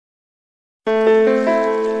Hi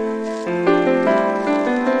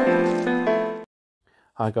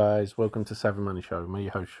guys, welcome to Savvy Money Show. Me,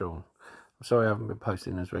 your host Sean. I'm sorry I haven't been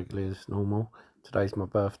posting as regularly as normal. Today's my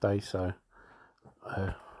birthday, so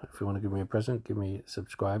if you want to give me a present, give me a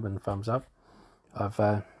subscribe and a thumbs up.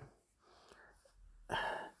 I've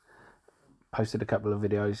posted a couple of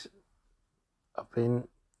videos.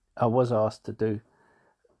 I was asked to do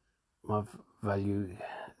my value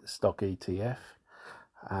stock ETF,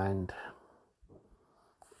 and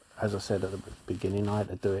as I said at the beginning, I had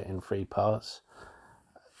to do it in 3 parts.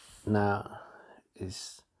 Now,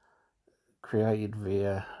 it's created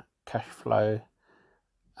via cash flow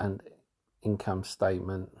and income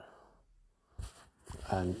statement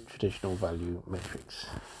and traditional value metrics.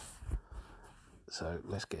 So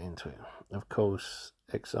let's get into it. Of course,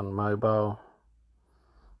 ExxonMobil,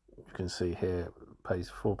 you can see here,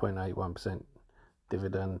 pays 4.81%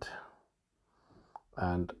 dividend,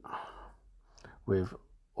 and with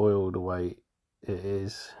oil the way it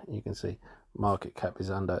is, you can see market cap is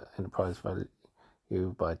under enterprise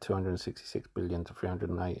value by 266 billion to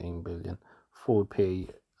 318 billion. Forward PE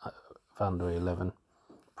of under 11.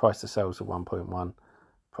 Price to sales of 1.1.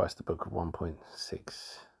 Price to book of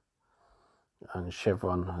 1.6. And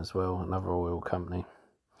Chevron as well, another oil company.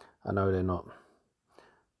 I know they're not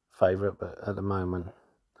favourite, but at the moment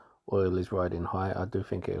oil is riding high. I do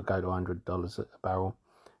think it'll go to $100 a barrel.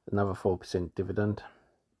 Another 4% dividend.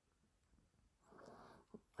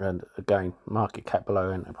 And again, market cap below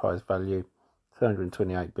enterprise value,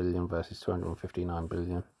 328 billion versus 259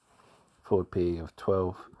 billion. Forward PE of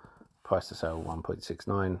 12, price to sale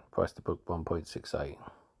 1.69, price to book 1.68.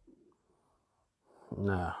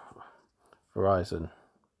 Now, Verizon,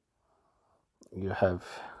 you have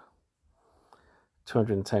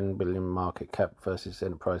 210 billion market cap versus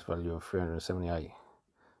enterprise value of 378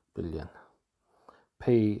 billion.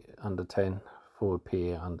 P under 10, forward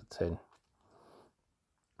PE under 10.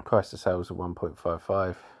 Price to sales of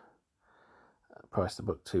 1.55, price to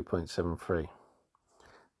book 2.73.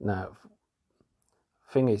 Now,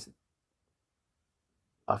 thing is,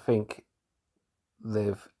 I think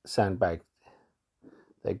they've sandbagged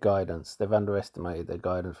their guidance. They've underestimated their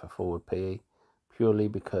guidance for forward PE purely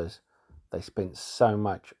because they spent so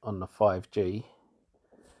much on the 5G,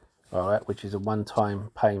 all right, which is a one-time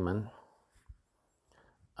payment,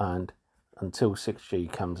 and until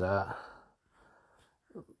 6G comes out,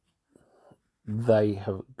 they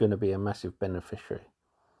are going to be a massive beneficiary.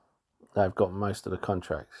 They've got most of the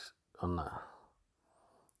contracts on that,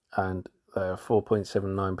 and they are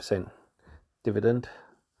 4.79% dividend,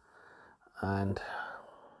 and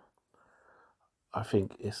I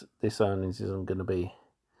think this earnings isn't going to be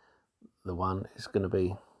the one. It's going to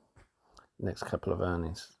be next couple of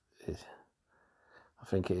earnings. I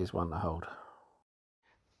think it is one to hold.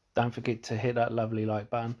 Don't forget to hit that lovely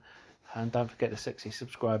like button. And don't forget the sexy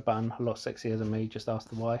subscribe button, a lot sexier than me, just ask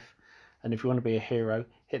the wife. And if you want to be a hero,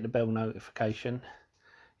 hit the bell notification.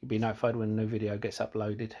 You'll be notified when a new video gets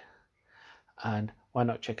uploaded. And why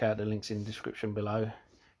not check out the links in the description below. If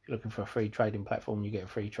you're looking for a free trading platform, you get a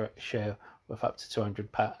free share with up to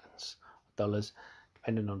 £200,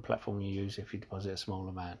 depending on the platform you use if you deposit a small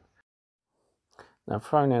amount. Now, I've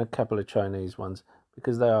thrown in a couple of Chinese ones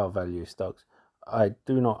because they are value stocks. I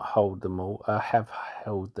do not hold them all. I have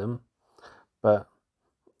held them. But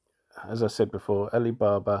as I said before,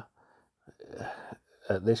 Alibaba,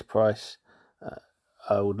 at this price,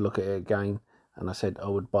 I would look at it again, and I said I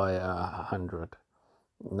would buy it at 100.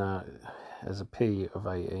 Now, there's a P of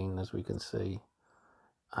 18, as we can see,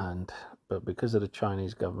 but because of the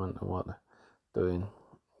Chinese government and what they're doing,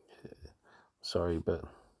 sorry, but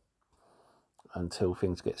until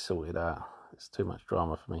things get sorted out, it's too much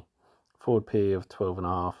drama for me. Forward P of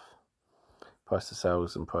 12.5. Price to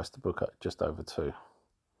sales and price to book at just over 2.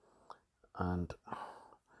 And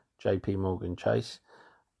JP Morgan Chase,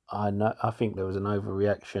 I think there was an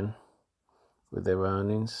overreaction with their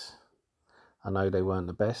earnings. I know they weren't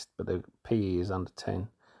the best, but their PE is under 10.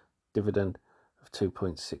 Dividend of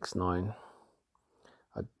 2.69.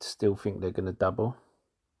 I still think they're going to double.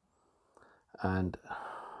 And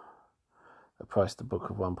a price to book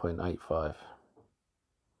of 1.85.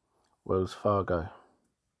 Wells Fargo.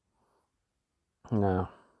 Now,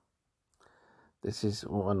 this is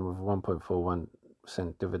one with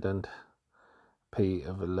 1.41% dividend, P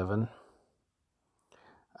of 11,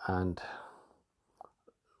 and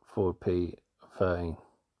forward P of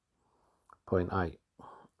 13.8,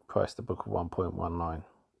 price to book of 1.19.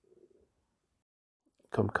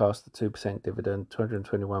 Comcast, the 2% dividend,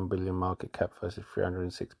 221 billion market cap versus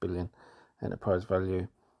 306 billion enterprise value,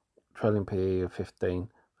 trailing PE of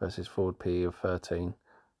 15 versus forward PE of 13,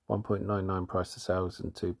 1.99 price to sales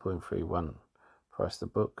and 2.31 price to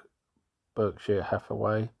book. Berkshire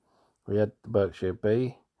Hathaway, we had the Berkshire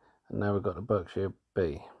B, and now we've got the Berkshire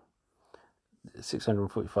B.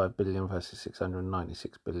 645 billion versus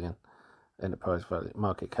 696 billion enterprise value,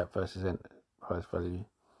 market cap versus enterprise value.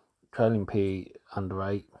 Trailing P under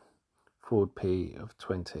 8, forward P of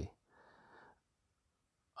 20.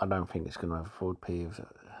 I don't think it's going to have a forward P of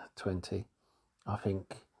 20. I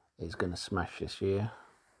think it's going to smash this year,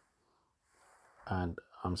 and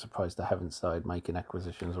I'm surprised they haven't started making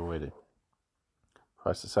acquisitions already.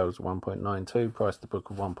 Price to sales 1.92, price to book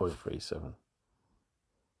of 1.37.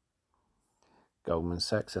 Goldman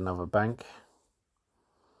Sachs, another bank.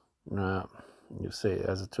 Now, you'll see it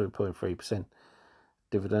has a 2.3%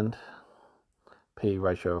 dividend, P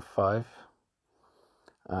ratio of 5,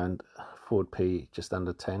 and forward P just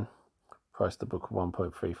under 10, price to book of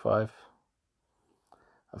 1.35.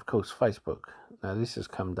 Of course, Facebook. Now, this has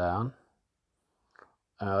come down.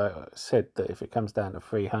 I said that if it comes down to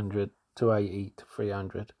 300, 280 to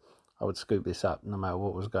 300, I would scoop this up no matter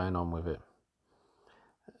what was going on with it,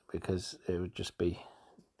 because it would just be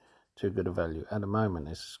too good a value. At the moment,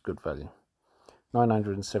 it's good value.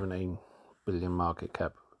 917 billion market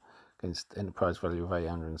cap against enterprise value of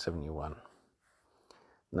 871.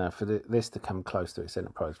 Now, for this to come close to its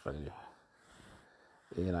enterprise value,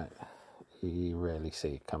 you know, you rarely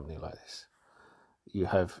see a company like this. You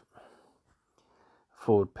have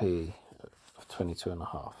forward PE of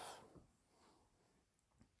 22.5.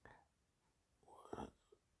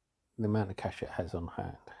 The amount of cash it has on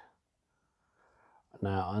hand.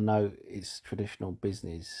 Now, I know its traditional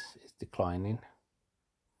business is declining,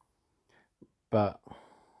 but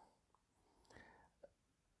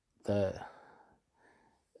the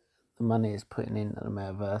money is putting into the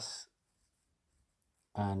metaverse,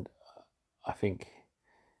 and I think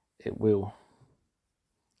it will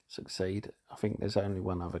succeed. I think there's only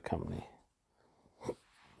one other company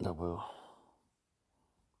that will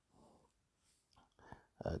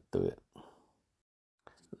do it.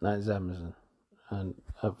 That is Amazon, and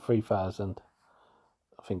at 3,000,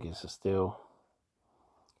 I think it's a steal.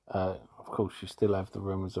 Of course, you still have the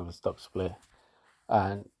rumours of a stock split,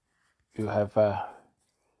 and you have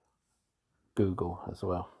Google as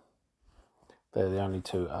well. They're the only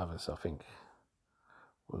two others I think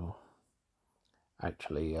will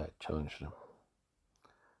actually challenge them.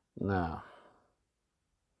 Now,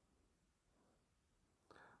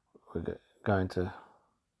 we're going to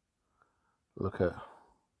look at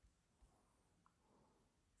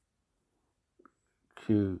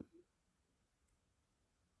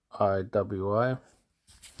QIWI.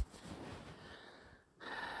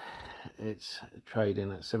 It's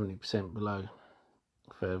trading at 70% below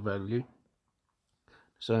fair value.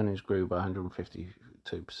 Its earnings grew by 152%.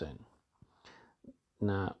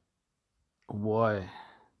 Now, why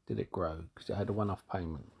did it grow? Because it had a one-off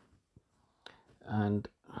payment, and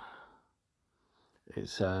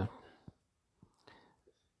it's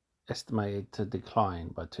estimated to decline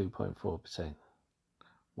by 2.4%.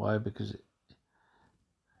 Why? Because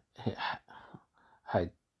it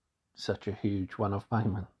had such a huge one-off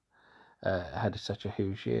payment, had such a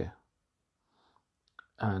huge year,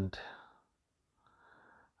 and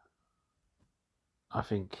I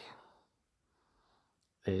think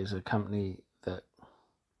it is a company that,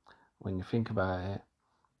 when you think about it,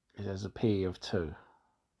 it has a PE of 2.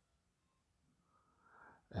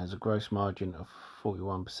 It has a gross margin of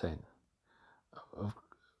 41%. Of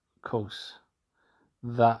course,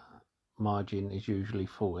 that margin is usually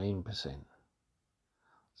 14%.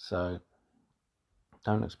 So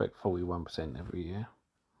don't expect 41% every year.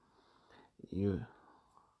 You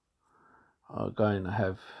are going to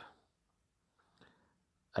have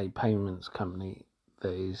a payments company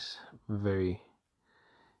that is very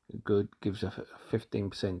good, gives a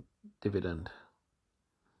 15% dividend,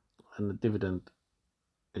 and the dividend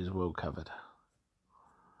is well covered.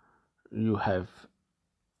 You have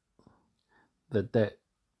the debt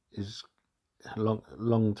is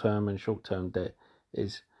long-term and short-term debt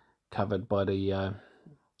is covered by the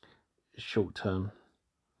short-term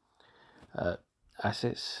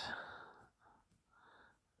assets,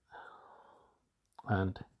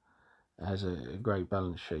 and it has a great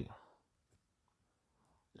balance sheet,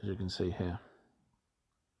 as you can see here.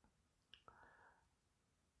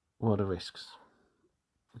 What are risks?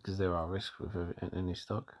 Because there are risks with any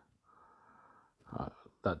stock.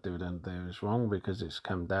 That dividend there is wrong because it's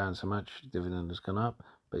come down so much. The dividend has gone up,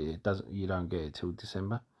 but it doesn't. You don't get it till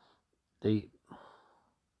December.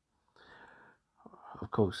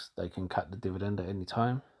 Of course, they can cut the dividend at any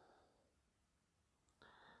time.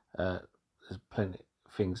 There's plenty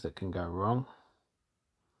of things that can go wrong.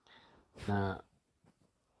 Now,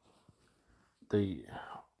 the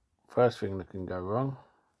first thing that can go wrong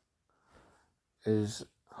is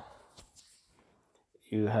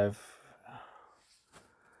you have,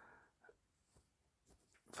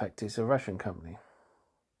 in fact, it's a Russian company,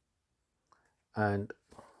 and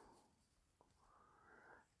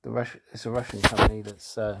it's a Russian company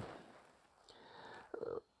that's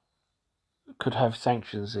could have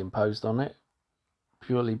sanctions imposed on it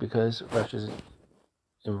purely because Russia's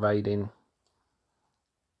invading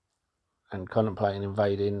and contemplating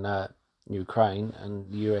invading Ukraine,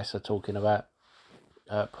 and the US are talking about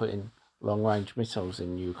putting long-range missiles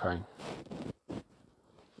in Ukraine.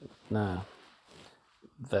 Now,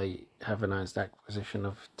 they have announced acquisition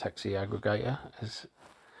of taxi aggregator,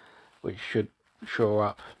 which should shore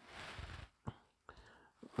up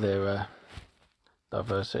their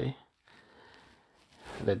diversity.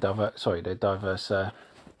 Their diverse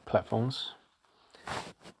platforms.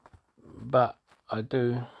 But I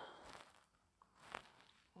do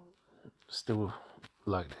still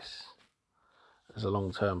like this as a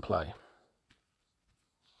long-term play.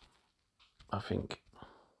 I think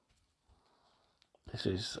this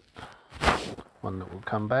is one that will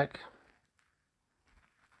come back.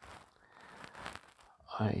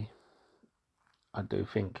 I do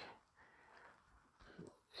think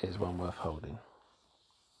it's one worth holding.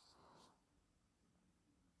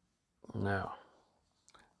 Now,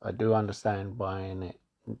 I do understand buying it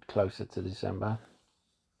closer to December,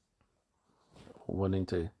 wanting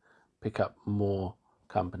to pick up more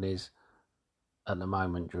companies at the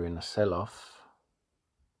moment during a sell-off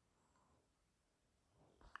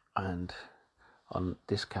and on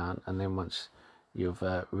discount, and then once you've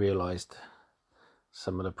realised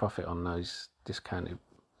some of the profit on those discounted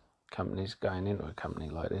companies going into a company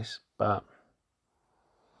like this. But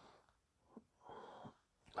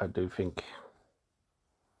I do think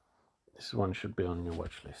this one should be on your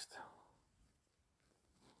watch list.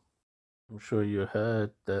 I'm sure you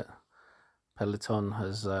heard that Peloton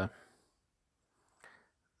has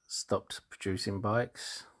stopped producing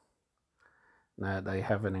bikes. Now, they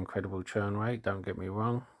have an incredible churn rate, don't get me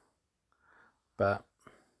wrong, but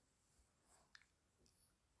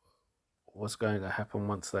what's going to happen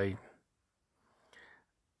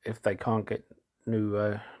if they can't get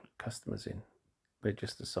new customers in? They're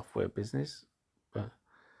just a software business, but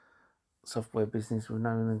software business with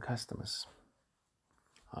no new customers.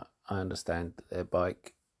 I understand that their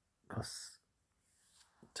bike costs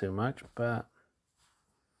too much, but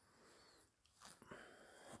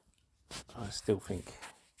I still think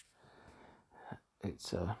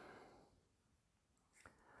it's a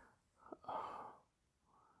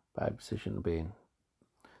bad position to be in.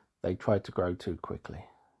 They tried to grow too quickly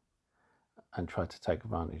and tried to take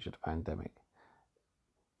advantage of the pandemic,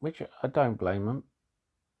 which I don't blame them.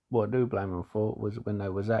 What I do blame them for was when they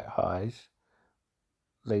was at highs,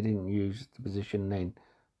 they didn't use the position then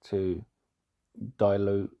to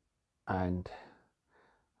dilute and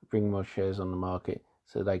bring more shares on the market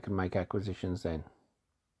so they can make acquisitions then,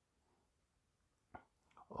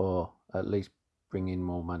 or at least bring in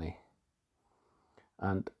more money.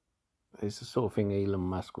 And it's the sort of thing Elon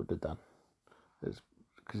Musk would have done,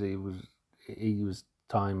 because he was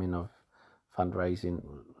timing of fundraising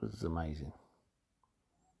was amazing.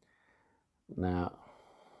 Now,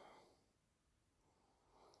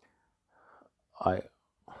 I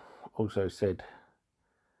also said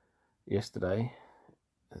yesterday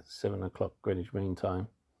at 7 o'clock Greenwich Mean Time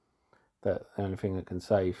that the only thing that can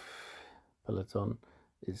save Peloton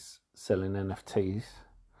is selling NFTs,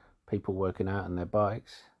 people working out on their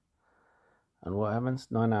bikes. And what happens?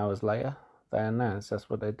 9 hours later, they announce that's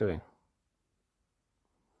what they're doing.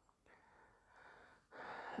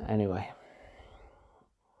 Anyway,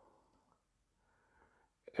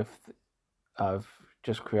 I've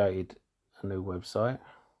just created a new website.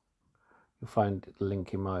 You'll find the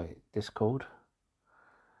link in my Discord.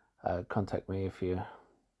 Contact me if you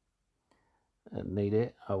need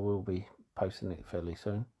it. I will be posting it fairly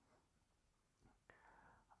soon.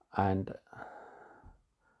 And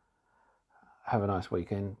have a nice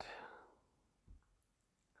weekend.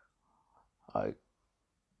 I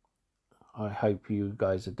hope you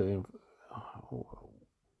guys are doing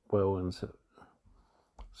well and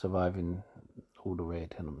surviving all the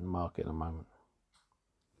red in the market at the moment.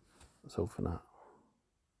 That's all for now.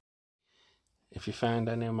 If you found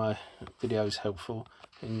any of my videos helpful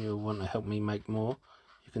and you want to help me make more,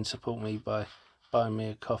 you can support me by buying me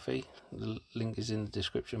a coffee. The link is in the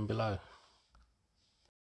description below.